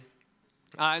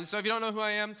And so if you don't know who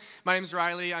I am, my name is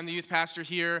Riley. I'm the youth pastor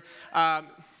here. I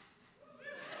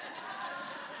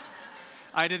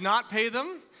did not pay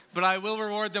them, but I will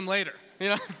reward them later.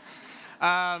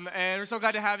 And we're so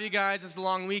glad to have you guys. It's a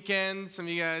long weekend. Some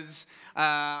of you guys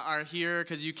are here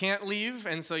because you can't leave,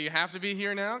 and so you have to be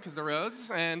here now because the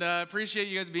roads. And appreciate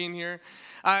you guys being here.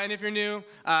 And if you're new,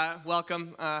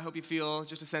 welcome. Hope you feel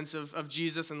just a sense of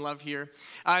Jesus and love here.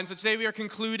 And so today we are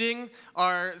concluding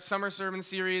our summer sermon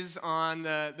series on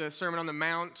the Sermon on the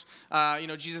Mount,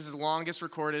 Jesus' longest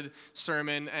recorded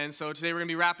sermon. And so today we're going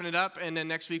to be wrapping it up, and then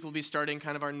next week we'll be starting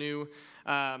kind of our new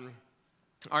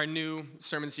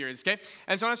sermon series, okay?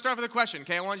 And so I want to start with a question,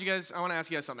 okay? I want to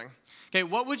ask you guys something. Okay,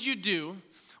 what would you do,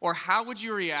 or how would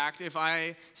you react if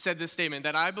I said this statement,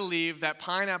 that I believe that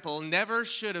pineapple never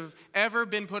should have ever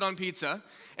been put on pizza,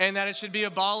 and that it should be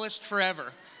abolished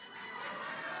forever?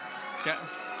 Okay.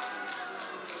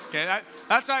 Okay,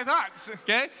 that's what I thought,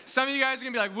 okay? Some of you guys are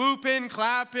going to be like whooping,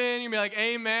 clapping, you're going to be like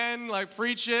amen, like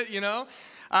preach it,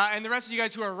 and the rest of you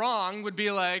guys who are wrong would be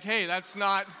like, hey, that's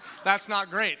not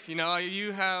great. You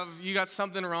got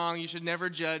something wrong. You should never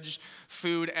judge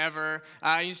food ever.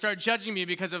 You start judging me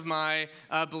because of my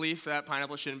belief that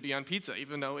pineapple shouldn't be on pizza,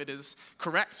 even though it is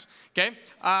correct. Okay?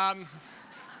 How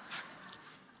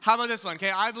about this one?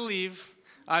 Okay, I believe,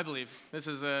 this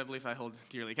is a belief I hold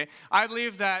dearly, okay? I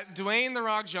believe that Dwayne "The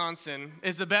Rock" Johnson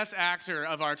is the best actor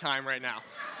of our time right now.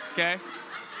 Okay?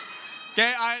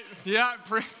 Okay,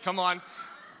 come on.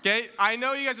 Okay, I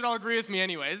know you guys would all agree with me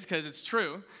anyways, because it's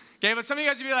true. Okay, but some of you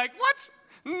guys would be like, what?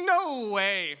 No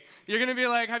way. You're going to be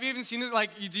like, have you even seen this?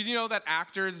 Like, did you know that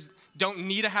actors don't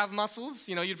need to have muscles?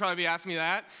 You'd probably be asking me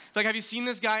that. Like, have you seen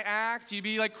this guy act? You'd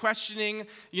be like questioning,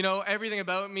 everything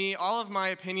about me, all of my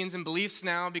opinions and beliefs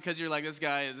now, because you're like, this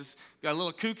guy is a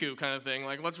little cuckoo kind of thing.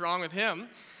 Like, what's wrong with him?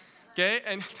 Okay,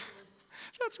 and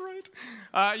that's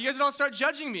right. You guys would all start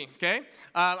judging me, okay?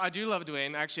 I do love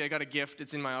Dwayne. Actually, I got a gift.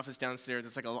 It's in my office downstairs.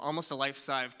 It's like almost a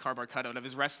life-size cardboard cutout of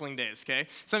his wrestling days, okay?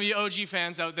 Some of you OG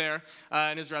fans out there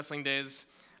in his wrestling days,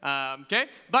 okay?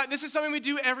 But this is something we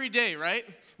do every day, right?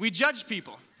 We judge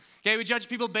people. Okay, we judge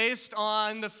people based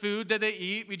on the food that they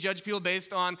eat. We judge people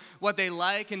based on what they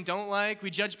like and don't like.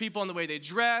 We judge people on the way they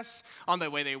dress, on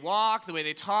the way they walk, the way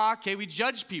they talk. Okay, we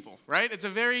judge people, right? It's a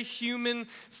very human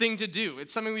thing to do.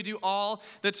 It's something we do all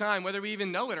the time, whether we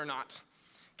even know it or not.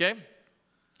 Okay?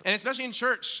 And especially in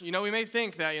church, we may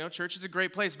think that, church is a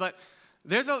great place, but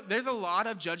there's a lot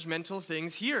of judgmental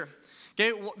things here.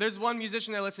 Okay, there's one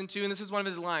musician I listened to, and this is one of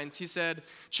his lines. He said,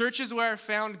 "Church is where I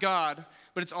found God,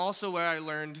 but it's also where I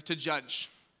learned to judge."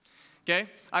 Okay,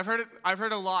 I've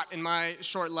heard a lot in my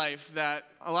short life that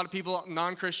a lot of people,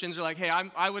 non-Christians, are like, "Hey,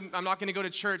 I'm not going to go to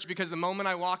church because the moment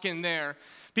I walk in there,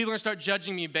 people are going to start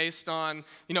judging me based on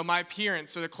my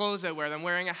appearance or the clothes I wear. I'm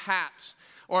wearing a hat."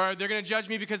 Or they're going to judge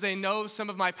me because they know some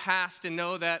of my past and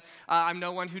know that I'm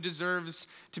no one who deserves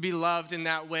to be loved in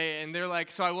that way. And they're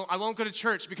like, so I won't go to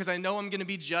church because I know I'm going to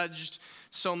be judged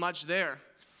so much there.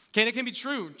 Okay, and it can be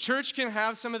true. Church can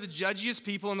have some of the judgiest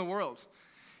people in the world.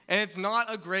 And it's not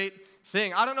a great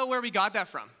thing. I don't know where we got that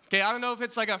from. Okay, I don't know if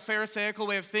it's like a Pharisaical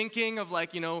way of thinking of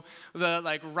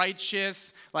the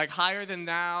righteous, higher than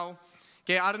thou.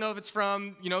 Okay, I don't know if it's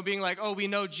from, being like, oh, we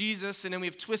know Jesus, and then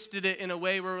we've twisted it in a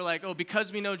way where we're like, oh,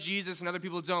 because we know Jesus and other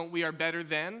people don't, we are better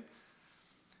than.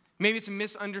 Maybe it's a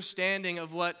misunderstanding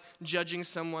of what judging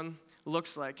someone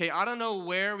looks like. Okay, I don't know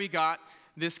where we got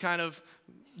this kind of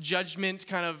judgment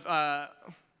kind of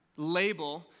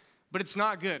label, but it's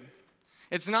not good.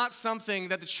 It's not something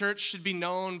that the church should be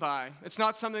known by. It's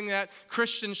not something that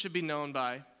Christians should be known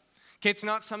by. Okay, it's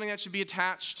not something that should be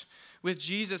attached with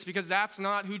Jesus, because that's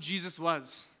not who Jesus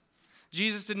was.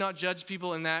 Jesus did not judge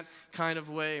people in that kind of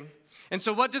way. And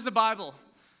so what does the Bible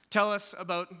tell us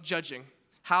about judging?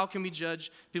 How can we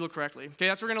judge people correctly? Okay,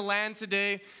 that's where we're going to land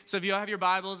today. So if you have your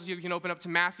Bibles, you can open up to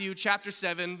Matthew chapter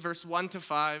 7, verse 1 to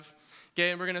 5. Okay,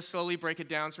 and we're going to slowly break it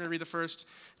down. So we're going to read the first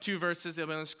two verses. They'll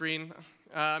be on the screen.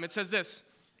 It says this: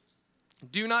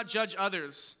 "Do not judge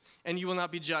others, and you will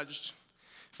not be judged.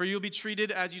 For you will be treated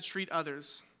as you treat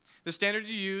others. The standard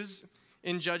you use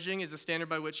in judging is the standard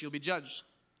by which you'll be judged."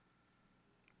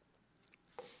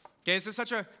 Okay, this is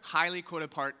such a highly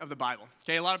quoted part of the Bible.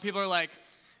 Okay, a lot of people are like,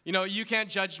 you can't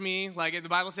judge me. Like, the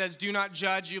Bible says, do not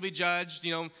judge, you'll be judged.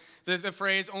 The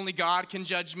phrase, only God can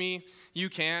judge me, you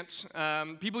can't.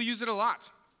 People use it a lot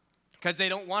because they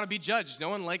don't want to be judged. No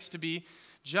one likes to be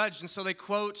judged. And so they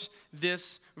quote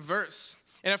this verse.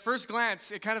 And at first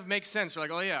glance, it kind of makes sense. You're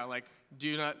like, oh yeah,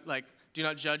 do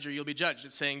not judge or you'll be judged.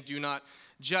 It's saying do not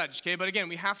judge, okay? But again,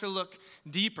 we have to look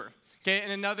deeper, okay?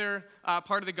 In another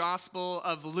part of the Gospel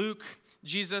of Luke,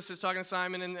 Jesus is talking to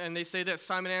Simon, and they say this.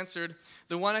 Simon answered,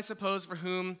 "The one, I suppose, for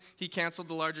whom he canceled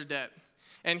the larger debt."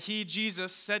 And he,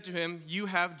 Jesus, said to him, "You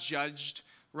have judged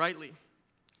rightly."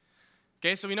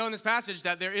 Okay, so we know in this passage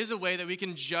that there is a way that we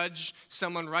can judge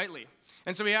someone rightly.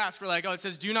 And so we ask, we're like, oh, it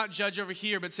says do not judge over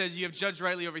here, but it says you have judged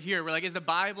rightly over here. We're like, is the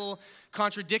Bible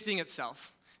contradicting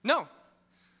itself? No,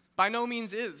 by no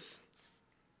means is.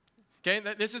 Okay,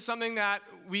 this is something that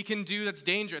we can do that's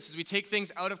dangerous, is we take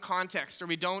things out of context, or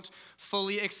we don't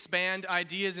fully expand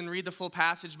ideas and read the full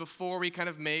passage before we kind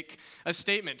of make a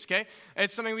statement, okay?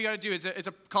 It's something we got to do. It's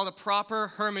called a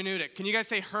proper hermeneutic. Can you guys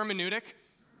say hermeneutic?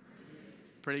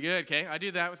 Pretty good, okay? I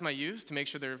do that with my youth to make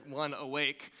sure they're, one,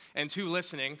 awake, and two,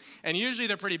 listening. And usually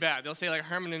they're pretty bad. They'll say like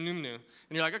hermenumnu, and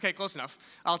you're like, okay, close enough.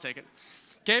 I'll take it.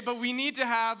 Okay, but we need to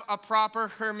have a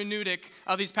proper hermeneutic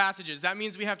of these passages. That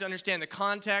means we have to understand the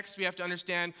context. We have to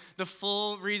understand the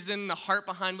full reason, the heart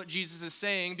behind what Jesus is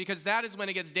saying, because that is when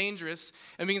it gets dangerous,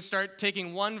 and we can start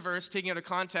taking one verse, taking it out of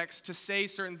context to say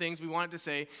certain things we want it to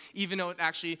say, even though it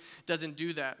actually doesn't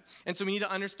do that. And so we need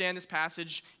to understand this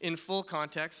passage in full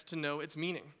context to know its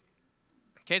meaning.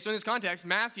 Okay, so in this context,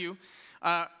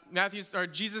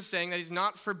 Jesus is saying that he's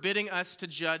not forbidding us to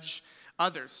judge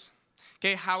others.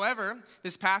 Okay, however,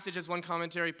 this passage, as one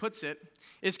commentary puts it,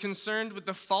 is concerned with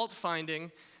the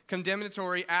fault-finding,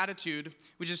 condemnatory attitude,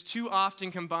 which is too often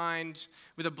combined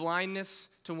with a blindness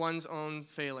to one's own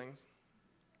failings.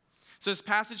 So this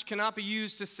passage cannot be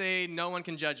used to say, no one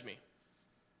can judge me.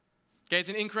 Okay, it's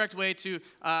an incorrect way to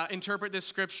interpret this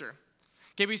scripture.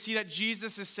 Okay, we see that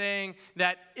Jesus is saying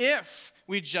that if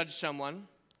we judge someone,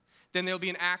 then there'll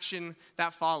be an action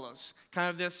that follows, kind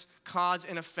of this cause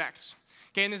and effect.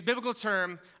 Okay, and this biblical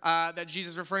term that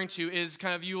Jesus is referring to is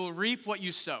kind of you will reap what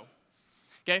you sow.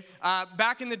 Okay,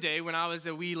 back in the day when I was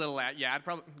a wee little lad,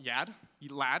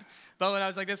 but when I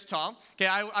was like this tall, okay,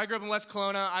 I grew up in West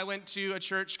Kelowna. I went to a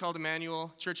church called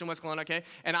Emmanuel Church in West Kelowna, okay,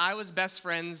 and I was best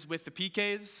friends with the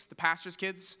PKs, the pastor's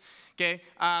kids, okay,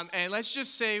 and let's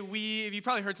just say you've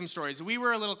probably heard some stories. We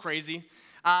were a little crazy.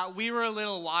 We were a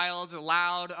little wild,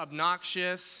 loud,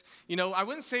 obnoxious. You know, I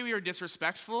wouldn't say we were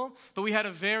disrespectful, but we had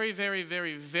a very, very,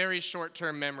 very, very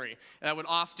short-term memory that would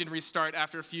often restart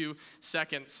after a few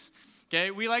seconds.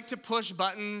 Okay, we like to push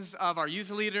buttons of our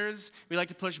youth leaders. We like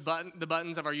to push the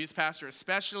buttons of our youth pastor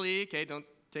especially. Okay, don't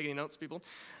take any notes, people.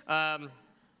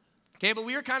 Okay, but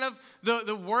we were kind of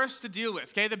the worst to deal with.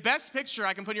 Okay, the best picture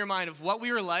I can put in your mind of what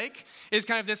we were like is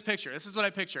kind of this picture. This is what I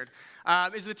pictured.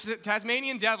 Is the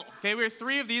Tasmanian devil. Okay, we were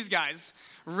three of these guys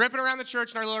ripping around the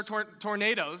church in our little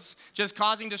tornadoes, just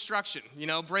causing destruction. You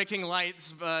know, breaking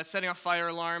lights, setting off fire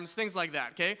alarms, things like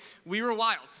that. Okay, we were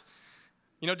wild.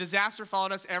 You know, disaster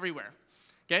followed us everywhere.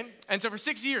 Okay, and so for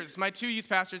 6 years, my two youth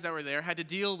pastors that were there had to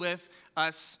deal with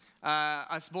us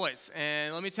boys.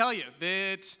 And let me tell you,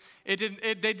 they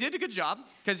did a good job,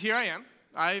 because here I am.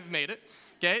 I've made it.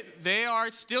 Okay, they are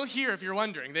still here if you're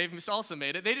wondering. They've also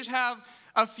made it. They just have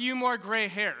a few more gray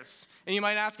hairs. And you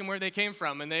might ask them where they came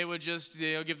from, and they would just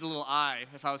give the little eye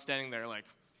if I was standing there like,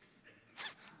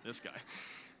 this guy.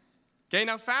 Okay,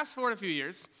 now fast forward a few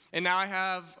years, and now I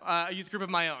have a youth group of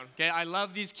my own. Okay, I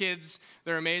love these kids.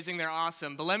 They're amazing. They're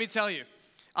awesome. But let me tell you,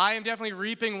 I am definitely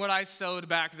reaping what I sowed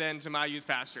back then to my youth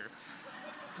pastor.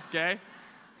 Okay,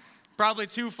 probably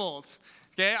twofold.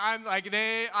 Okay,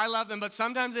 I love them, but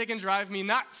sometimes they can drive me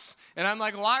nuts, and I'm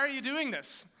like, why are you doing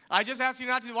this? I just asked you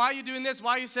not to. Why are you doing this?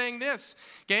 Why are you saying this?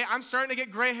 Okay, I'm starting to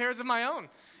get gray hairs of my own,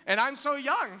 and I'm so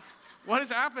young. What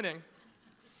is happening?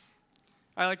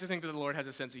 I like to think that the Lord has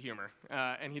a sense of humor,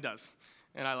 and he does,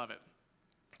 and I love it.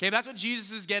 Okay, that's what Jesus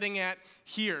is getting at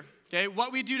here. Okay,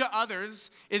 what we do to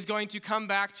others is going to come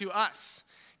back to us.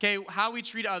 Okay, how we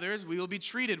treat others, we will be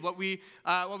treated. What we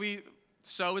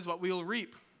sow is what we will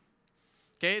reap.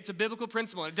 Okay, it's a biblical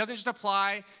principle. It doesn't just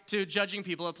apply to judging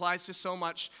people. It applies to so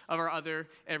much of our other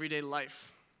everyday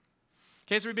life.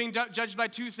 Okay, so we're being judged by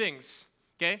two things.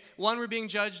 Okay, one, we're being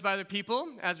judged by other people,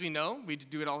 as we know. We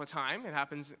do it all the time. It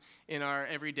happens in our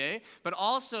everyday. But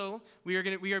also, we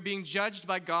are being judged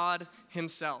by God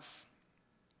himself.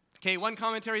 Okay, one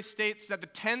commentary states that the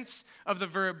tense of the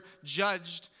verb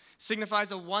judged signifies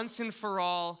a once and for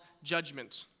all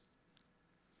judgment.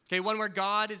 Okay, one where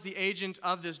God is the agent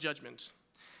of this judgment.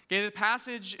 Okay, the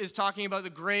passage is talking about the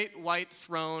great white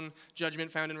throne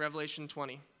judgment found in Revelation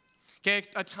 20. Okay,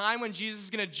 a time when Jesus is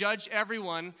going to judge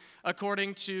everyone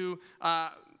according to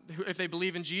if they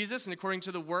believe in Jesus and according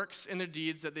to the works and the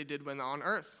deeds that they did when on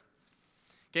earth.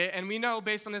 Okay, and we know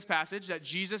based on this passage that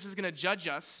Jesus is going to judge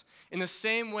us in the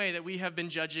same way that we have been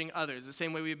judging others, the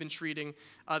same way we've been treating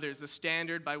others, the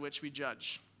standard by which we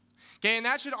judge. Okay, and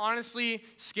that should honestly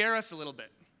scare us a little bit.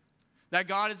 that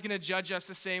God is going to judge us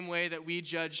the same way that we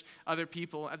judge other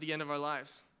people at the end of our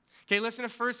lives. Okay, listen to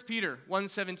 1 Peter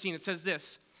 1:17. It says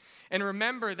this, "And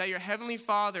remember that your heavenly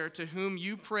Father to whom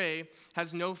you pray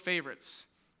has no favorites.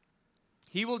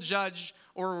 He will judge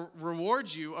or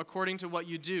reward you according to what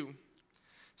you do.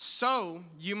 So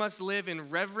you must live in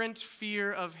reverent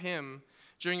fear of him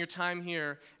during your time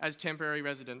here as temporary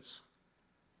residents."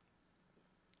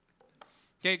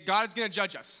 Okay, God is going to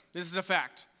judge us. This is a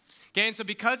fact. Okay, and so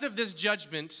because of this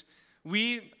judgment,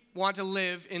 we want to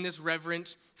live in this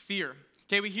reverent fear.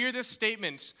 Okay, we hear this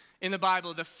statement in the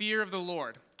Bible, the fear of the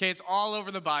Lord. Okay, it's all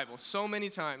over the Bible so many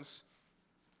times.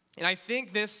 And I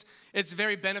think it's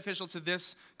very beneficial to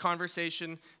this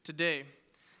conversation today.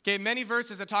 Okay, many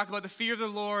verses that talk about the fear of the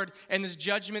Lord and this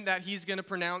judgment that he's going to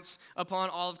pronounce upon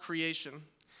all of creation.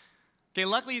 Okay,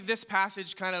 luckily this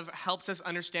passage kind of helps us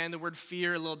understand the word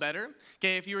fear a little better.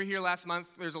 Okay, if you were here last month,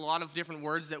 there's a lot of different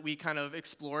words that we kind of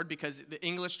explored because the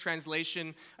English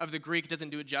translation of the Greek doesn't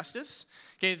do it justice.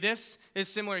 Okay, this is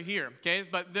similar here. Okay,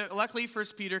 but luckily 1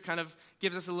 Peter kind of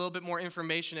gives us a little bit more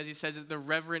information as he says the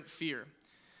reverent fear.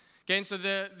 Okay, and so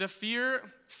the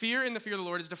fear in the fear of the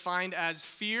Lord is defined as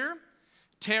fear,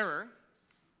 terror.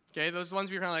 Okay, those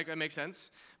ones we're kind of like, that makes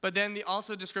sense. But then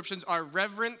also descriptions are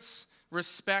reverence,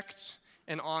 respect,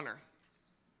 and honor.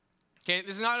 Okay,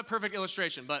 this is not a perfect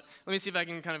illustration, but let me see if I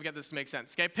can kind of get this to make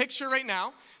sense. Okay, picture right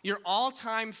now your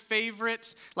all-time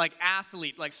favorite like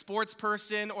athlete, like sports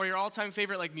person, or your all-time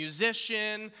favorite like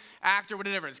musician, actor,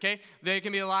 whatever it is, okay? They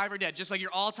can be alive or dead, just like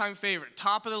your all-time favorite,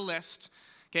 top of the list.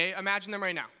 Okay, imagine them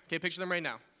right now. Okay, picture them right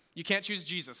now. You can't choose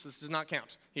Jesus. This does not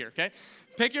count here, okay?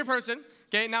 Pick your person.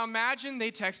 Okay, now imagine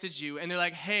they texted you and they're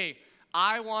like, "Hey,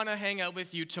 I want to hang out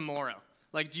with you tomorrow.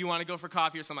 Like, do you want to go for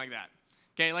coffee or something like that?"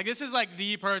 Okay, like this is like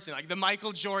the person, like the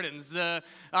Michael Jordans, the,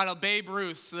 I don't know, Babe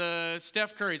Ruths, the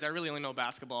Steph Currys. I really only know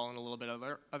basketball and a little bit of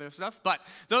other stuff. But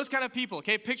those kind of people,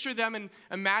 okay, picture them and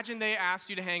imagine they asked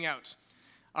you to hang out.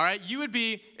 All right, you would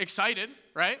be excited,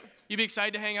 right? You'd be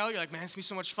excited to hang out. You're like, "Man, it's going to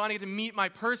be so much fun. I get to meet my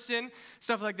person,"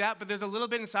 stuff like that. But there's a little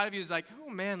bit inside of you that's like, "Oh,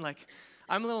 man, like,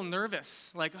 I'm a little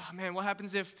nervous. Like, oh, man, what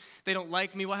happens if they don't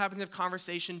like me? What happens if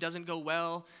conversation doesn't go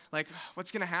well? Like,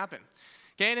 what's going to happen?"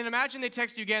 Okay, and then imagine they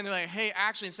text you again. They're like, "Hey,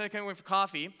 actually, instead of coming for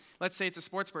coffee," let's say it's a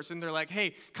sports person, they're like,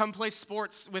 "Hey, come play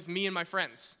sports with me and my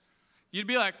friends." You'd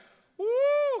be like, "Woo!"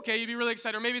 Okay, you'd be really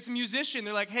excited. Or maybe it's a musician.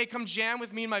 They're like, "Hey, come jam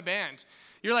with me and my band."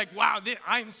 You're like, "Wow,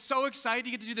 I'm so excited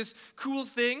to get to do this cool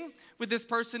thing with this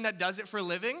person that does it for a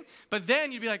living." But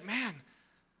then you'd be like, man,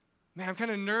 I'm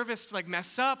kind of nervous to like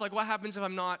mess up. Like, what happens if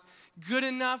I'm not good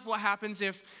enough? What happens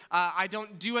if I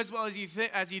don't do as well as he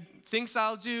thinks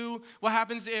I'll do? What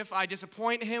happens if I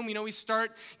disappoint him? We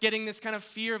start getting this kind of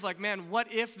fear of like, man,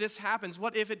 what if this happens?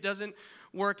 What if it doesn't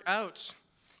work out?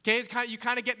 Okay, you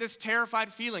kind of get this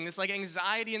terrified feeling, this like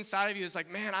anxiety inside of you. It's like,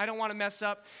 man, I don't want to mess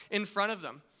up in front of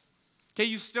them. Okay,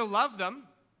 you still love them.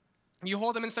 You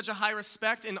hold them in such a high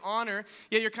respect and honor,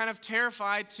 yet you're kind of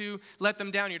terrified to let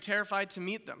them down. You're terrified to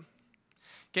meet them.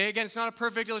 Okay, again, it's not a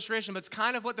perfect illustration, but it's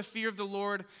kind of what the fear of the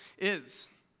Lord is.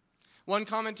 One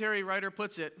commentary writer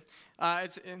puts it,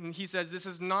 and he says, "This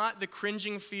is not the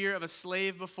cringing fear of a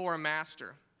slave before a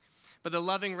master, but the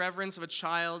loving reverence of a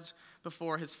child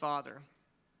before his father."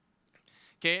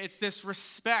 Okay, it's this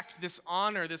respect, this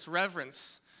honor, this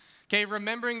reverence. Okay,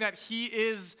 remembering that he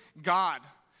is God,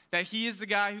 that he is the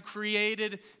guy who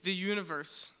created the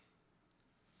universe.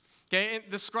 Okay, and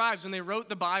the scribes, when they wrote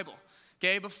the Bible,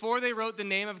 okay, before they wrote the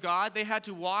name of God, they had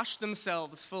to wash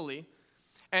themselves fully.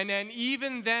 And then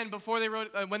even then, before they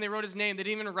wrote, when they wrote his name, they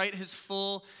didn't even write his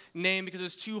full name because it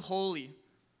was too holy.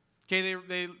 Okay,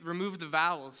 they removed the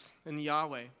vowels in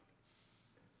Yahweh.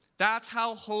 That's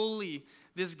how holy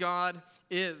this God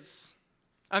is.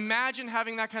 Imagine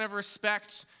having that kind of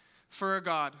respect for a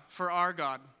God, for our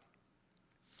God.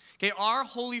 Okay, our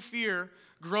holy fear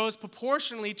grows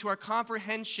proportionally to our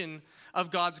comprehension of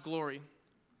God's glory.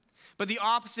 But the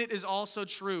opposite is also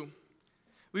true.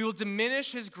 We will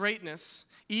diminish his greatness,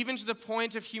 even to the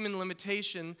point of human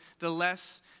limitation, the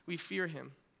less we fear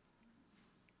him.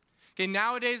 Okay,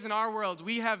 nowadays in our world,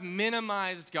 we have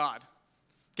minimized God.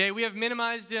 Okay, we have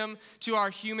minimized him to our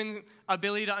human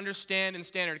ability to understand and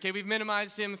standard. Okay, we've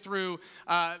minimized him through,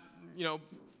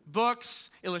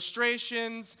 books,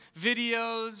 illustrations,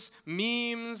 videos,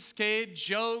 memes, okay,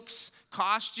 jokes,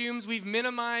 costumes. We've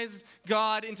minimized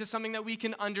God into something that we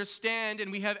can understand,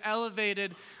 and we have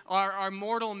elevated our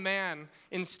mortal man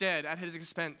instead at his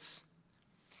expense.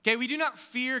 Okay, we do not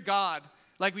fear God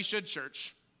like we should,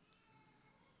 church.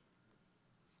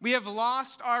 We have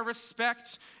lost our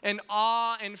respect and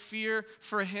awe and fear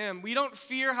for him. We don't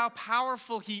fear how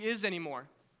powerful he is anymore.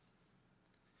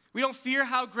 We don't fear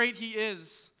how great he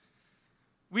is.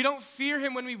 We don't fear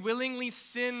him when we willingly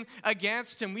sin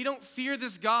against him. We don't fear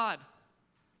this God.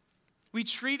 We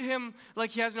treat him like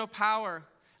he has no power,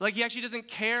 like he actually doesn't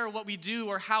care what we do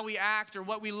or how we act or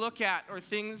what we look at or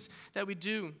things that we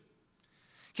do.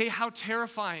 Okay, how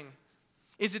terrifying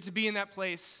is it to be in that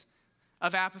place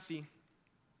of apathy?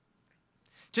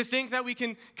 To think that we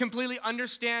can completely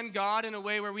understand God in a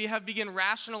way where we have begun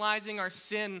rationalizing our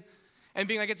sin and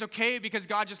being like, it's okay because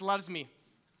God just loves me.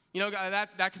 You know,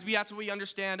 that's what we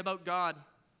understand about God.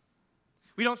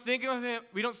 We don't think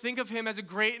of him as a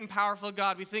great and powerful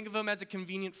God. We think of him as a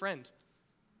convenient friend.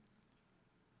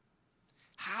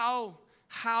 How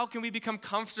can we become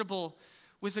comfortable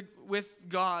with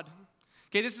God?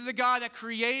 Okay, this is a God that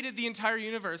created the entire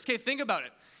universe. Okay, think about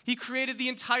it. He created the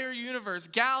entire universe,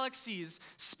 galaxies,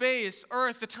 space,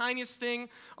 Earth, the tiniest thing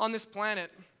on this planet.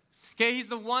 Okay, he's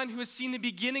the one who has seen the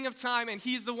beginning of time, and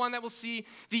he's the one that will see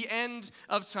the end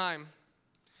of time.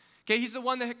 Okay, he's the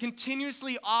one that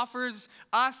continuously offers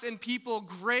us and people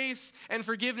grace and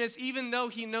forgiveness, even though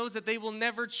he knows that they will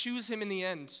never choose him in the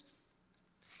end.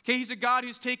 Okay, he's a God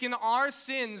who's taken our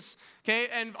sins, okay,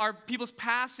 and our people's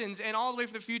past sins, and all the way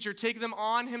for the future, taken them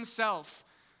on himself.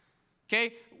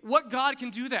 Okay, what God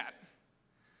can do that?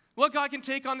 What God can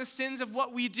take on the sins of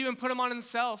what we do and put them on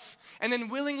himself, and then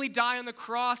willingly die on the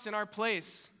cross in our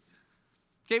place.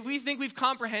 Okay, if we think we've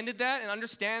comprehended that and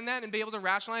understand that and be able to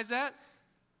rationalize that,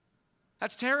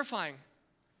 that's terrifying.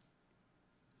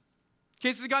 Okay,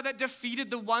 it's the God that defeated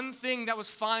the one thing that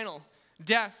was final,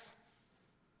 death,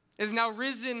 is now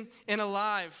risen and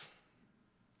alive.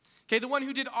 Okay, the one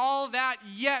who did all that,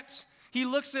 yet he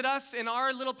looks at us and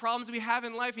our little problems we have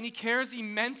in life and he cares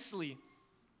immensely.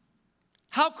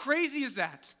 How crazy is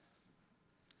that?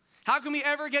 How can we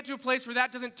ever get to a place where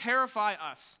that doesn't terrify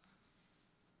us?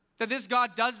 That this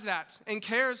God does that and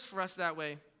cares for us that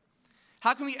way?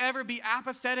 How can we ever be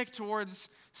apathetic towards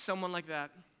someone like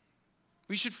that?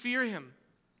 We should fear him.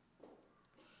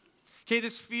 Okay,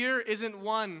 this fear isn't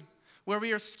one where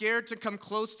we are scared to come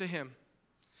close to him.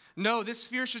 No, this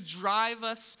fear should drive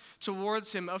us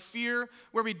towards him, a fear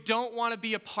where we don't want to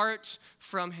be apart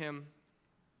from him.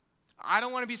 I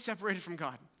don't want to be separated from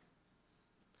God.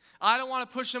 I don't want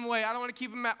to push him away. I don't want to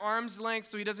keep him at arm's length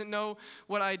so he doesn't know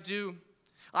what I do.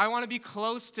 I want to be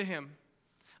close to him.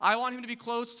 I want him to be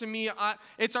close to me.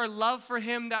 It's our love for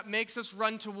him that makes us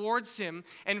run towards him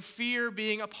and fear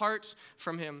being apart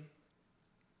from him.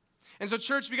 And so,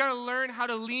 church, we got to learn how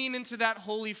to lean into that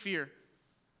holy fear.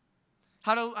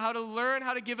 How to learn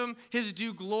how to give him his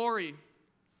due glory.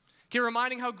 Okay,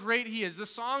 reminding how great he is. The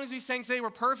songs we sang today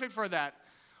were perfect for that.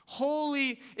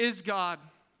 Holy is God.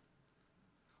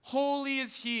 Holy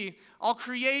is he. All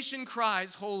creation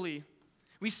cries, holy.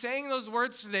 We sang those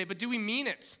words today, but do we mean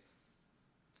it?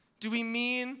 Do we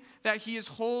mean that he is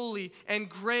holy and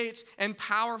great and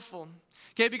powerful?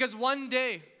 Okay, because one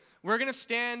day we're going to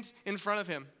stand in front of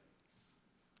him.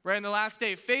 Right, in the last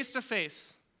day, face to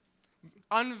face,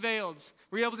 unveiled.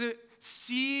 We're able to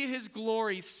see his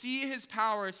glory, see his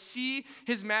power, see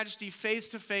his majesty face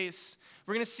to face.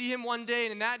 We're going to see him one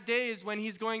day, and that day is when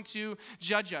he's going to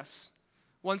judge us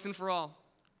once and for all.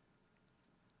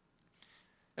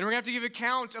 And we're going to have to give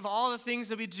account of all the things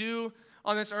that we do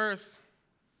on this earth.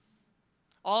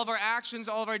 All of our actions,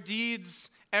 all of our deeds,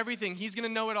 everything. He's going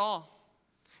to know it all.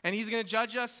 And he's going to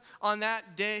judge us on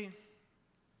that day.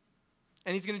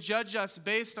 And he's going to judge us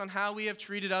based on how we have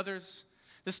treated others,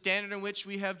 the standard in which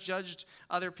we have judged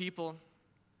other people.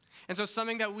 And so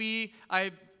something that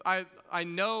I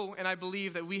know and I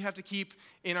believe that we have to keep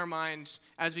in our mind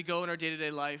as we go in our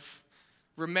day-to-day life,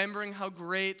 remembering how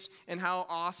great and how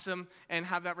awesome and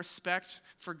have that respect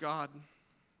for God.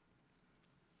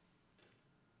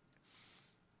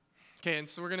 Okay, and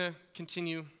so we're going to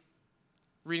continue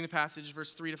reading the passage,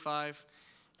 verse 3 to 5.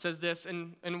 It says this,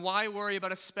 and why worry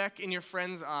about a speck in your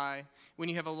friend's eye when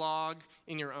you have a log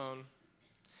in your own?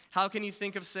 How can you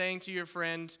think of saying to your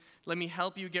friend, let me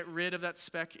help you get rid of that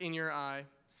speck in your eye,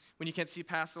 when you can't see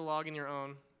past the log in your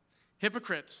own?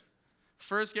 Hypocrite,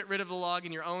 first get rid of the log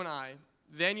in your own eye,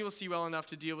 then you will see well enough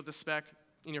to deal with the speck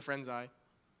in your friend's eye.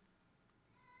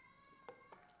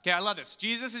 Okay, I love this.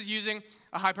 Jesus is using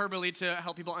a hyperbole to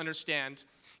help people understand.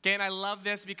 Okay, and I love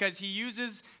this because he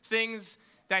uses things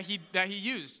that he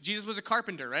used. Jesus was a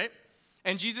carpenter, right?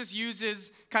 And Jesus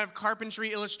uses kind of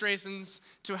carpentry illustrations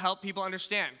to help people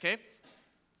understand, okay?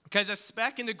 Because a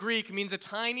speck in the Greek means a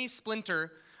tiny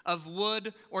splinter of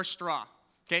wood or straw,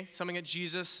 okay? Something that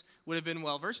Jesus would have been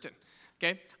well versed in,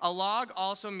 okay? A log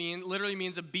also literally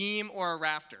means a beam or a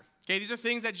rafter, okay? These are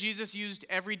things that Jesus used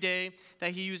every day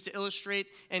that he used to illustrate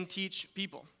and teach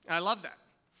people. And I love that.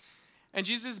 And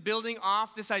Jesus is building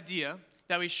off this idea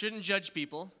that we shouldn't judge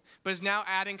people, but is now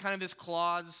adding kind of this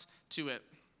clause to it.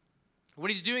 What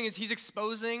he's doing is he's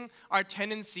exposing our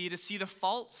tendency to see the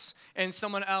faults in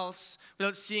someone else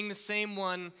without seeing the same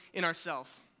one in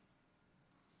ourselves.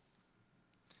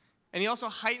 And he also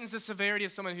heightens the severity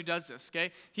of someone who does this,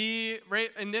 okay? Right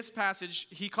in this passage,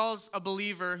 he calls a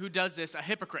believer who does this a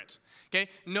hypocrite, okay?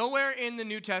 Nowhere in the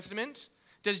New Testament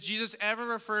does Jesus ever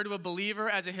refer to a believer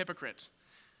as a hypocrite.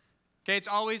 Okay, it's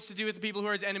always to do with the people who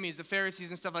are his enemies, the Pharisees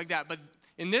and stuff like that. But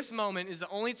in this moment is the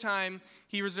only time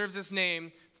he reserves this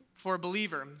name for a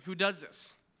believer who does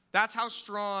this. That's how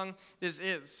strong this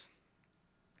is.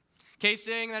 Okay,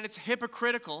 saying that it's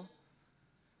hypocritical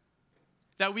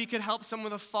that we could help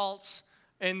someone with a fault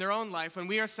in their own life when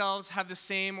we ourselves have the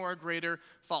same or a greater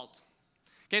fault.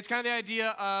 Okay, it's kind of the idea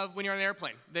of when you're on an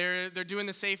airplane. They're doing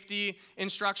the safety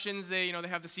instructions. They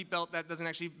have the seatbelt that doesn't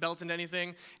actually belt into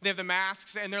anything. They have the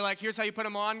masks, and they're like, here's how you put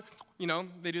them on.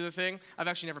 They do the thing. I've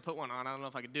actually never put one on. I don't know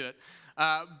if I could do it.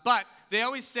 But they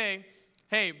always say,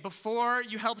 hey, before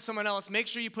you help someone else, make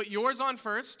sure you put yours on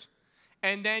first,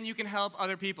 and then you can help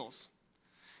other people's.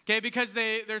 Okay, because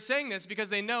they're saying this because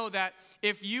they know that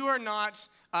if you are not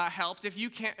helped, if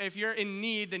you're in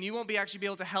need, then you won't actually be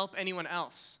able to help anyone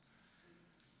else.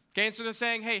 Okay, and so they're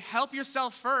saying, hey, help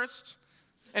yourself first,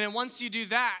 and then once you do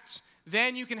that,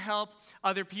 then you can help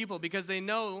other people, because they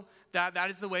know that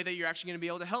that is the way that you're actually going to be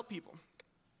able to help people.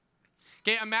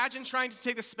 Okay, imagine trying to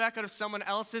take the speck out of someone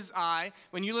else's eye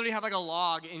when you literally have like a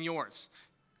log in yours.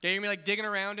 Okay, you're going to be like digging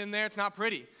around in there. It's not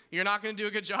pretty. You're not going to do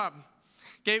a good job.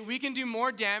 Okay, we can do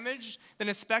more damage than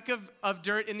a speck of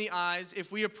dirt in the eyes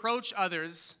if we approach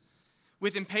others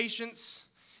with impatience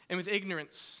and with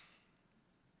ignorance.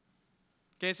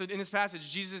 Okay, so in this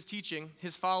passage, Jesus is teaching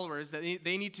his followers that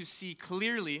they need to see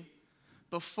clearly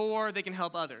before they can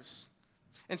help others.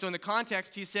 And so in the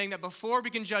context, he's saying that before we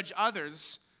can judge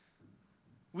others,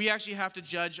 we actually have to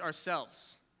judge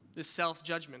ourselves, this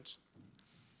self-judgment.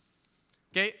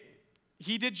 Okay,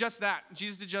 he did just that.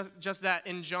 Jesus did just that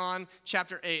in John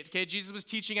chapter 8. Okay, Jesus was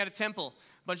teaching at a temple,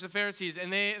 a bunch of the Pharisees,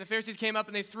 and the Pharisees came up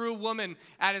and they threw a woman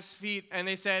at his feet, and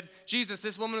they said, Jesus,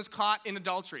 this woman was caught in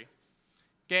adultery.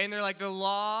 Okay, and they're like, the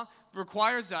law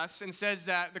requires us and says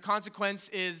that the consequence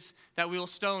is that we will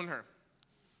stone her.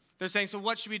 They're saying, so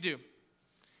what should we do?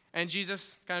 And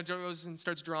Jesus kind of goes and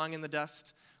starts drawing in the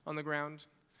dust on the ground.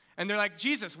 And they're like,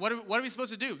 Jesus, what are we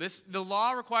supposed to do? The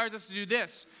law requires us to do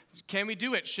this. Can we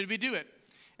do it? Should we do it?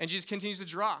 And Jesus continues to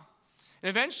draw. And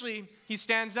eventually, he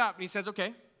stands up and he says,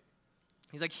 okay.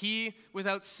 He's like, he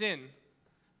without sin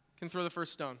can throw the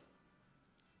first stone.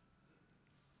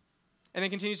 And then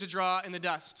continues to draw in the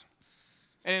dust.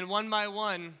 And then one by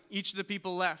one, each of the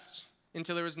people left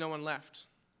until there was no one left.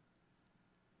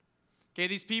 Okay,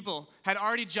 these people had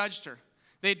already judged her.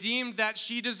 They deemed that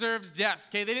she deserved death.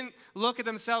 Okay, they didn't look at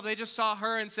themselves. They just saw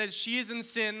her and said, she is in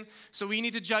sin, so we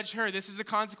need to judge her. This is the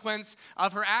consequence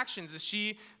of her actions, as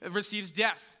she receives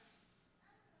death.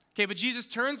 Okay, but Jesus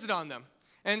turns it on them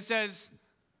and says,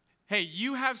 hey,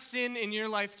 you have sin in your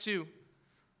life too.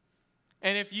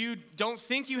 And if you don't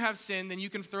think you have sin, then you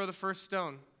can throw the first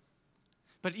stone.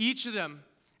 But each of them,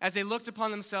 as they looked upon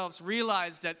themselves,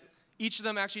 realized that each of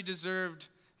them actually deserved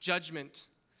judgment,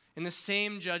 and the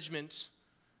same judgment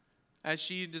as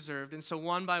she deserved. And so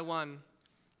one by one,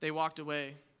 they walked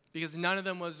away, because none of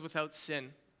them was without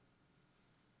sin.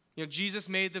 Jesus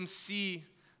made them see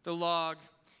the log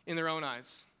in their own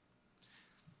eyes.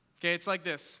 Okay, it's like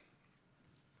this.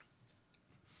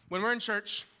 When we're in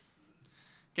church,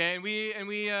 okay, and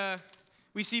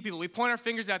we see people, we point our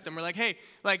fingers at them. We're like, hey,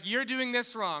 like, you're doing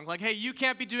this wrong. Like, hey, you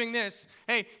can't be doing this.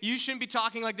 Hey, you shouldn't be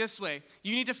talking like this way.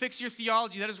 You need to fix your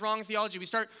theology. That is wrong theology. We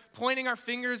start pointing our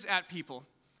fingers at people.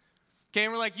 Okay,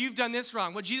 and we're like, you've done this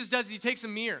wrong. What Jesus does is he takes a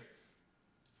mirror.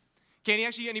 Okay,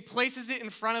 and he places it in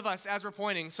front of us as we're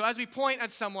pointing. So as we point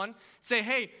at someone, say,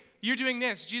 hey, you're doing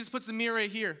this. Jesus puts the mirror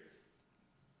right here.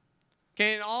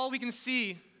 Okay, and all we can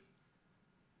see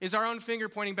is our own finger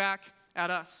pointing back at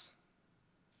us.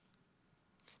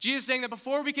 Jesus is saying that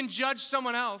before we can judge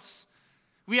someone else,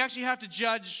 we actually have to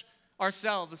judge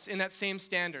ourselves in that same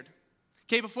standard.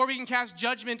 Okay, before we can cast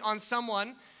judgment on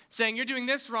someone saying, you're doing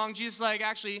this wrong, Jesus is like,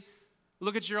 actually,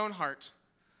 look at your own heart.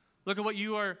 Look at what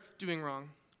you are doing wrong.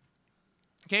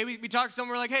 Okay, we talk to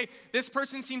someone, we're like, hey, this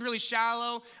person seemed really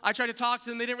shallow. I tried to talk to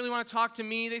them. They didn't really want to talk to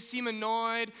me. They seem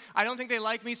annoyed. I don't think they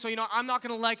like me, so, I'm not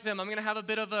going to like them. I'm going to have a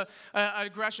bit of a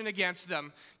aggression against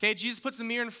them. Okay, Jesus puts the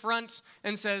mirror in front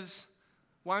and says,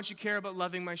 why don't you care about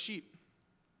loving my sheep?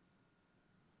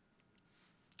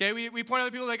 Okay, we point out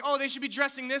to people like, oh, they should be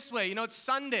dressing this way. It's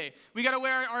Sunday. We got to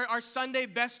wear our Sunday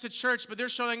best to church, but they're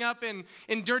showing up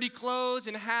in dirty clothes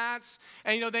and hats.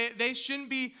 And, they shouldn't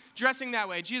be dressing that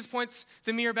way. Jesus points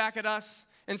the mirror back at us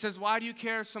and says, why do you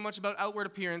care so much about outward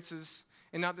appearances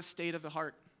and not the state of the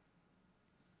heart?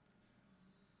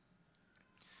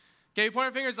 Okay, we point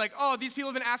our fingers like, oh, these people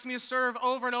have been asking me to serve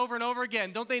over and over and over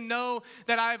again. Don't they know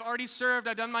that I've already served?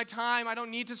 I've done my time. I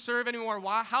don't need to serve anymore.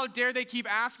 Why? How dare they keep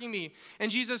asking me? And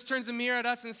Jesus turns the mirror at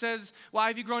us and says, why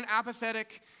have you grown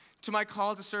apathetic to my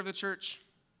call to serve the church?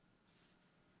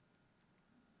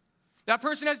 That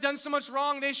person has done so much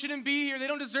wrong. They shouldn't be here. They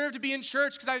don't deserve to be in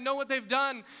church because I know what they've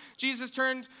done. Jesus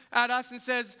turned at us and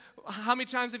says, how many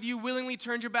times have you willingly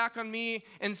turned your back on me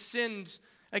and sinned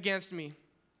against me?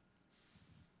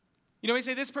 We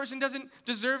say this person doesn't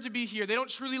deserve to be here. They don't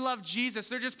truly love Jesus.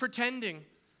 They're just pretending.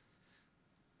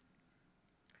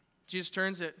 Jesus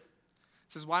turns it,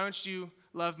 says, why don't you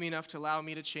love me enough to allow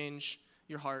me to change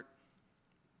your heart?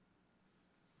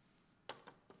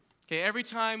 Okay, every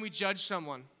time we judge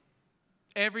someone,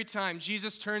 every time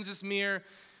Jesus turns this mirror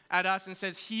at us and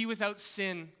says, he without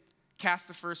sin cast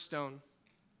the first stone.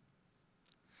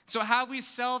 So have we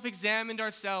self-examined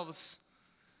ourselves?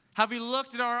 Have we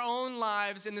looked at our own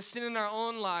lives and the sin in our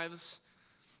own lives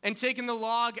and taken the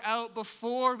log out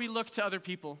before we look to other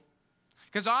people?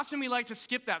 Because often we like to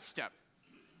skip that step.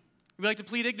 We like to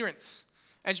plead ignorance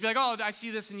and just be like, oh, I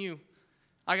see this in you.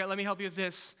 Let me help you with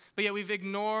this. But yet we've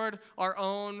ignored our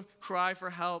own cry for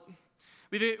help.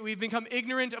 We've become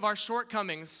ignorant of our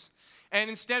shortcomings. And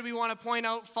instead we want to point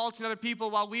out faults in other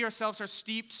people while we ourselves are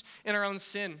steeped in our own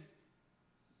sin.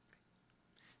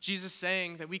 Jesus is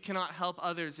saying that we cannot help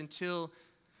others until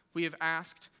we have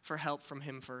asked for help from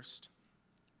him first.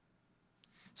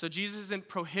 So Jesus isn't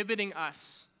prohibiting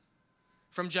us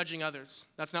from judging others.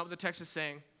 That's not what the text is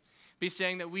saying. But he's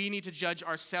saying that we need to judge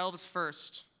ourselves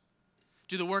first,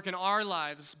 do the work in our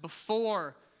lives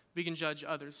before we can judge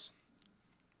others.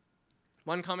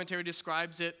 One commentary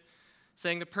describes it,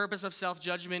 saying the purpose of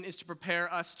self-judgment is to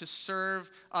prepare us to serve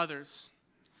others.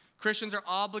 Christians are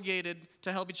obligated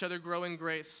to help each other grow in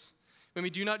grace. When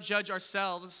we do not judge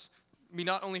ourselves, we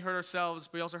not only hurt ourselves,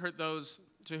 but we also hurt those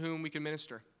to whom we can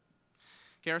minister.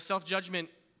 Okay, our self-judgment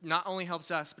not only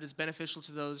helps us, but is beneficial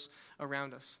to those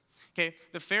around us. Okay,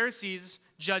 the Pharisees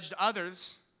judged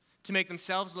others to make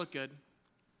themselves look good.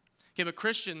 Okay, but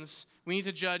Christians, we need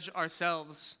to judge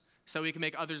ourselves so we can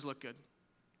make others look good.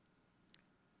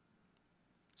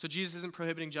 So Jesus isn't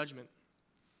prohibiting judgment.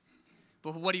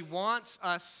 But what he wants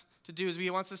us to do is he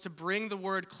wants us to bring the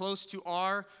word close to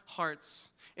our hearts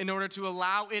in order to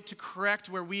allow it to correct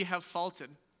where we have faulted.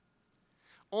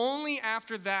 Only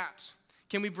after that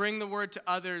can we bring the word to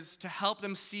others to help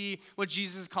them see what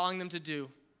Jesus is calling them to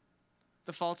do,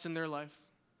 the faults in their life.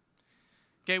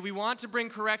 Okay, we want to bring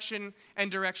correction and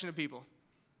direction to people.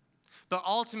 But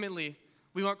ultimately,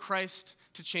 we want Christ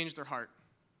to change their heart.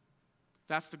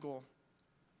 That's the goal.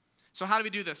 So how do we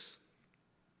do this?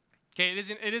 Okay,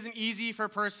 it isn't easy for a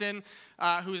person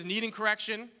who is needing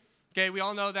correction. Okay, we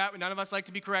all know that. None of us like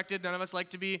to be corrected. None of us like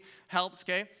to be helped,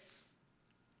 okay?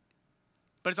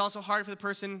 But it's also hard for the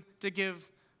person to give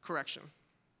correction.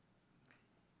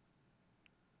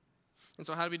 And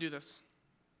so how do we do this?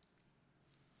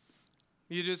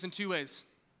 We do this in two ways.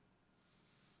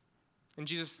 And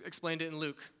Jesus explained it in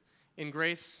Luke, in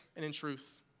grace and in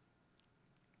truth.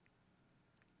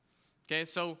 Okay,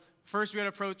 so first we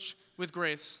have to approach with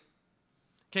grace.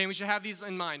 Okay, and we should have these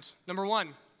in mind. Number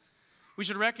one, we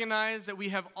should recognize that we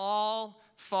have all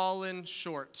fallen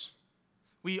short.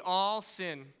 We all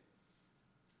sin.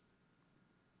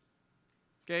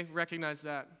 Okay, recognize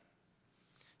that.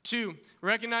 Two,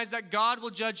 recognize that God will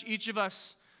judge each of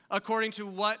us according to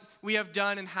what we have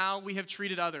done and how we have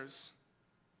treated others.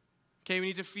 Okay, we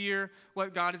need to fear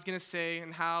what God is going to say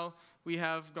and how we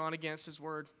have gone against his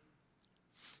word.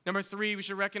 Number three, we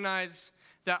should recognize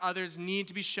that others need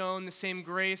to be shown the same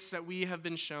grace that we have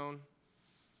been shown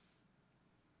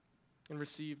and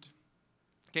received.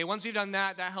 Okay, once we've done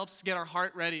that, that helps us get our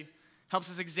heart ready,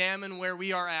 helps us examine where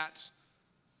we are at.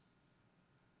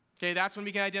 Okay, that's when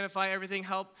we can identify everything,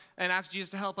 help, and ask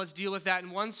Jesus to help us deal with that.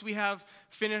 And once we have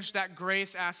finished that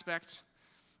grace aspect,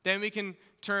 then we can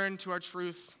turn to our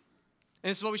truth. And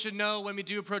this is what we should know when we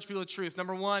do approach people with truth.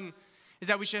 Number one is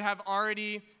that we should have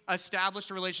already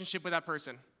established a relationship with that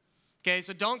person. Okay,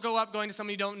 so don't go up going to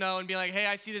somebody you don't know and be like, hey,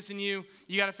 I see this in you.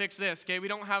 You got to fix this. Okay, we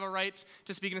don't have a right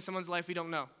to speak into someone's life we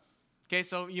don't know. Okay,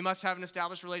 so you must have an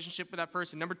established relationship with that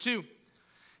person. Number two,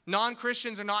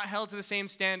 non-Christians are not held to the same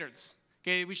standards.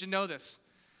 Okay, we should know this.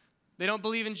 They don't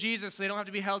believe in Jesus, so they don't have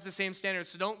to be held to the same standards.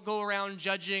 So don't go around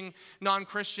judging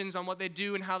non-Christians on what they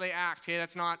do and how they act. Okay,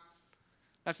 that's not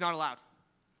allowed.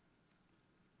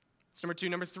 That's number 2.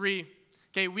 Number 3,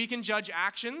 okay, we can judge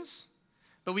actions,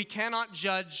 but we cannot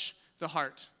judge the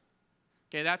heart.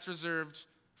 Okay, that's reserved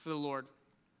for the Lord.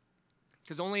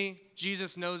 Because only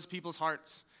Jesus knows people's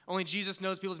hearts. Only Jesus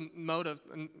knows people's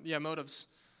motives.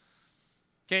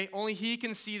 Okay, only he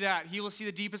can see that. He will see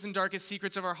the deepest and darkest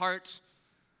secrets of our heart.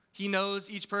 He knows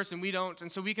each person, we don't.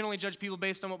 And so we can only judge people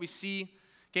based on what we see,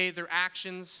 okay, their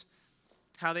actions,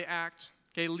 how they act.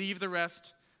 Okay, leave the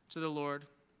rest to the Lord.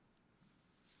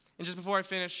 And just before I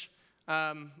finish,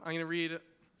 I'm going to read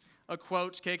a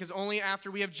quote, okay, because only after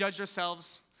we have judged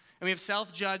ourselves and we have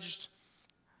self-judged,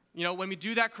 when we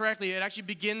do that correctly, it actually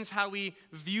begins how we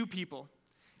view people,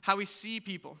 how we see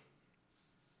people.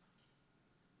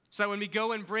 So that when we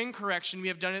go and bring correction, we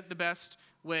have done it the best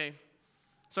way.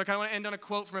 So I kind of want to end on a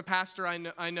quote from a pastor I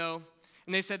know.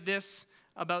 And they said this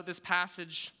about this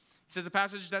passage. He says, the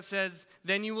passage that says,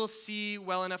 "Then you will see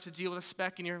well enough to deal with a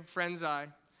speck in your friend's eye.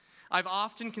 I've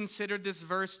often considered this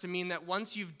verse to mean that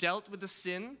once you've dealt with the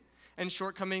sin and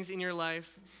shortcomings in your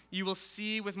life, you will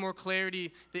see with more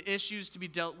clarity the issues to be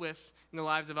dealt with in the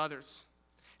lives of others.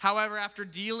 However, after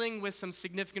dealing with some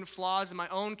significant flaws in my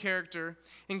own character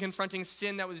and confronting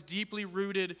sin that was deeply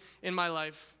rooted in my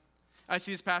life, I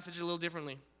see this passage a little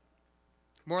differently.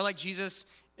 More like Jesus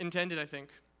intended, I think.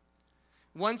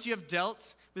 Once you have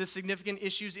dealt with the significant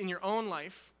issues in your own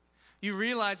life, you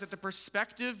realize that the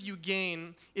perspective you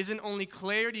gain isn't only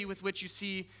clarity with which you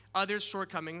see others'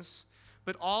 shortcomings,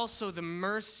 but also the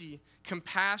mercy,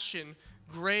 compassion,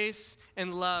 grace,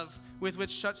 and love with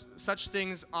which such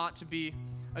things ought to be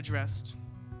addressed.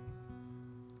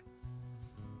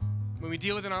 When we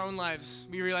deal with it in our own lives,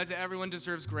 we realize that everyone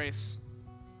deserves grace.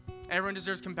 Everyone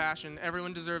deserves compassion.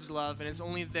 Everyone deserves love. And it's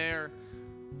only there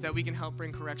that we can help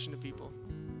bring correction to people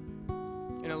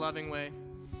in a loving way.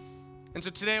 And so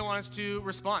today I want us to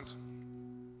respond.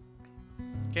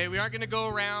 Okay, we aren't going to go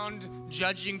around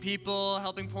judging people,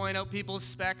 helping point out people's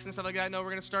specks and stuff like that. No, we're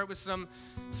going to start with some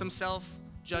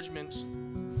self-judgment.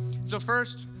 So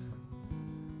first,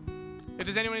 if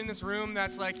there's anyone in this room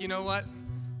that's like, you know what,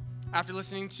 after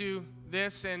listening to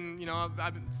this and,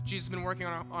 Jesus has been working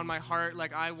on my heart,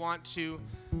 like I want to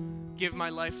give my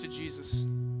life to Jesus.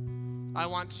 I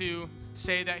want to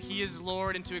say that he is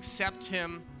Lord and to accept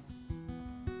him.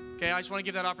 Okay, I just want to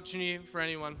give that opportunity for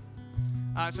anyone.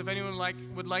 So if anyone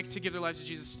would like to give their lives to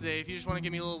Jesus today, if you just want to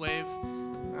give me a little wave,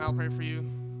 I'll pray for you.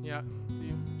 Yeah, see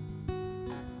you.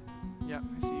 Yeah,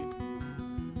 I see you.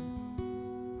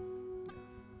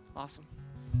 Awesome.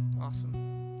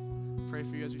 Pray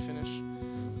for you as we finish.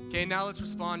 Okay, now let's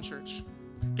respond, church.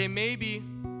 Okay, maybe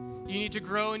you need to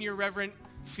grow in your reverent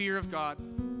fear of God.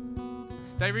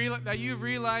 That you've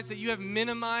realized that you have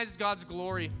minimized God's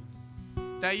glory.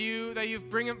 That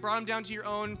you've brought him down to your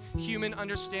own human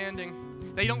understanding.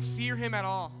 That you don't fear him at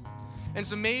all. And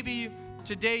so maybe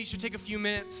today you should take a few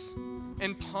minutes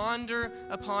and ponder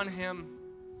upon him.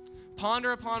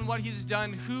 Ponder upon what he's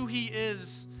done, who he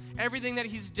is, everything that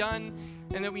he's done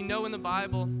and that we know in the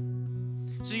Bible.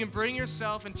 So you can bring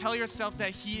yourself and tell yourself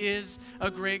that he is a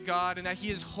great God and that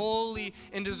he is holy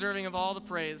and deserving of all the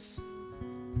praise.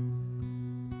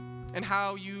 And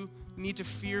how you need to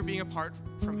fear being apart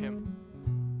from him.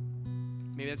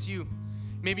 Maybe that's you.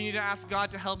 Maybe you need to ask God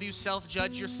to help you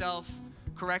self-judge yourself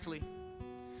correctly.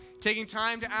 Taking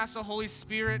time to ask the Holy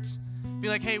Spirit, be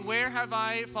like, hey, where have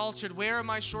I faltered? Where are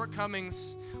my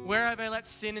shortcomings? Where have I let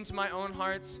sin into my own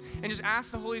hearts? And just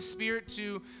ask the Holy Spirit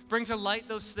to bring to light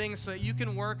those things so that you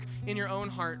can work in your own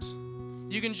heart.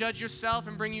 You can judge yourself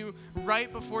and bring you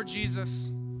right before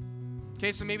Jesus.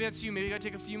 Okay, so maybe that's you. Maybe you gotta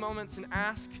take a few moments and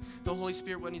ask the Holy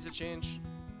Spirit what needs to change.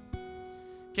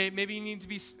 Okay, maybe you need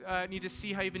to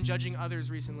see how you've been judging others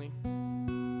recently.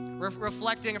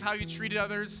 Reflecting of how you treated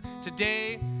others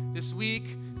today, this week,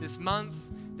 this month,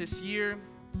 this year.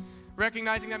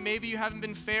 Recognizing that maybe you haven't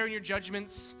been fair in your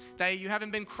judgments, that you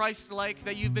haven't been Christ-like,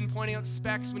 that you've been pointing out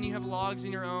specks when you have logs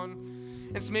in your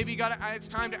own. And so maybe it's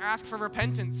time to ask for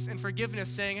repentance and forgiveness,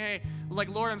 saying, hey,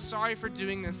 Lord, I'm sorry for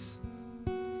doing this.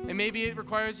 And maybe it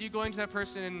requires you going to that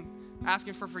person and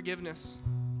asking for forgiveness.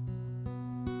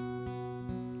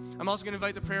 I'm also going to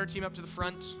invite the prayer team up to the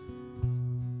front.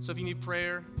 So if you need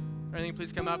prayer or anything,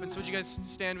 please come up. And so would you guys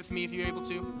stand with me if you're able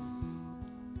to?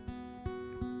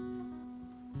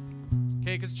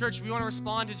 Okay, because church, we want to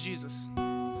respond to Jesus.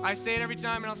 I say it every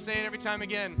time and I'll say it every time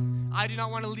again. I do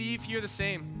not want to leave here the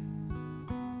same.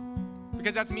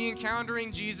 Because that's me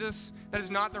encountering Jesus that is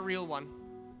not the real one.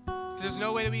 Because there's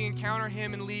no way that we encounter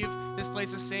him and leave this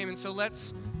place the same. And so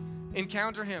let's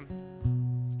encounter him.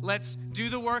 Let's do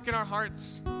the work in our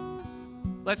hearts.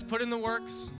 Let's put in the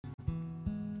works.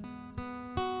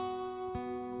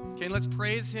 Okay, let's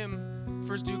praise him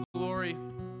for his due glory.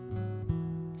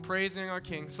 Praising our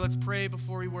King. So let's pray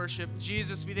before we worship.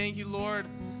 Jesus, we thank you, Lord,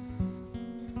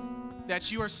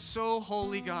 that you are so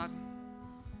holy, God.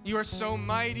 You are so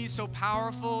mighty, so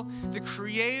powerful, the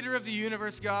creator of the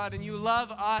universe, God, and you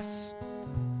love us,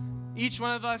 each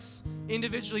one of us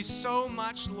individually, so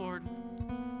much, Lord,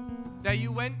 that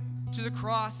you went to the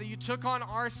cross, that you took on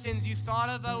our sins. You thought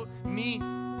about me.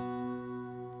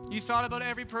 You thought about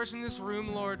every person in this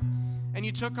room, Lord, and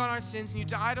you took on our sins, and you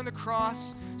died on the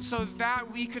cross so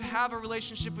that we could have a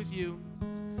relationship with you,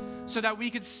 so that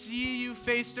we could see you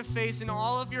face to face in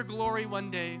all of your glory one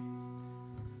day.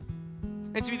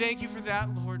 And so we thank you for that,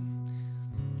 Lord.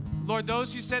 Lord,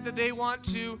 those who said that they want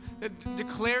to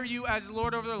declare you as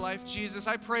Lord over their life, Jesus,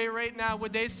 I pray right now,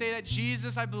 would they say that,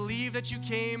 Jesus, I believe that you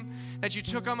came, that you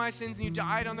took on my sins, and you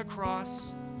died on the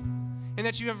cross, and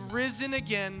that you have risen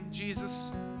again,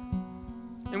 Jesus.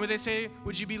 And would they say,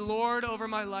 would you be Lord over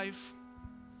my life?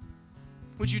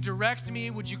 Would you direct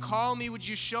me? Would you call me? Would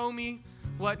you show me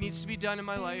what needs to be done in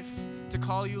my life to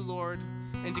call you Lord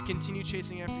and to continue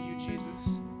chasing after you,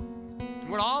 Jesus?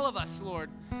 Would all of us, Lord,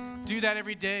 do that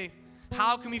every day?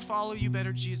 How can we follow you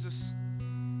better, Jesus?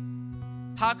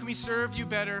 How can we serve you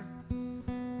better?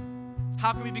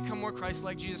 How can we become more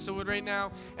Christ-like, Jesus? So would right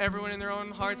now, everyone in their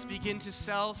own hearts begin to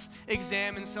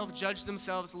self-examine, self-judge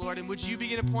themselves, Lord, and would you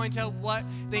begin to point out what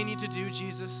they need to do,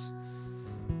 Jesus?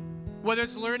 Whether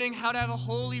it's learning how to have a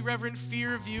holy, reverent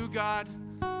fear of you, God,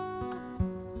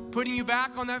 putting you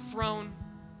back on that throne.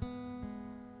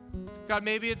 God,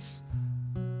 maybe it's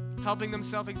helping them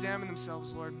self-examine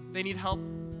themselves, Lord. They need help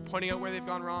pointing out where they've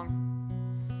gone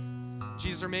wrong.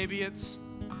 Jesus, or maybe it's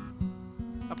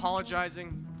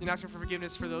apologizing and asking for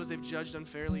forgiveness for those they've judged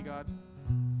unfairly, God.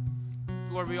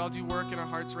 Lord, we all do work in our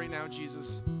hearts right now,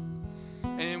 Jesus.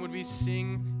 And would we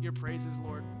sing your praises,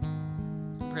 Lord?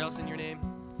 I pray else in your name.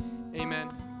 Amen.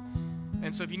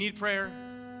 And so if you need prayer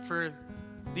for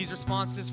these responses,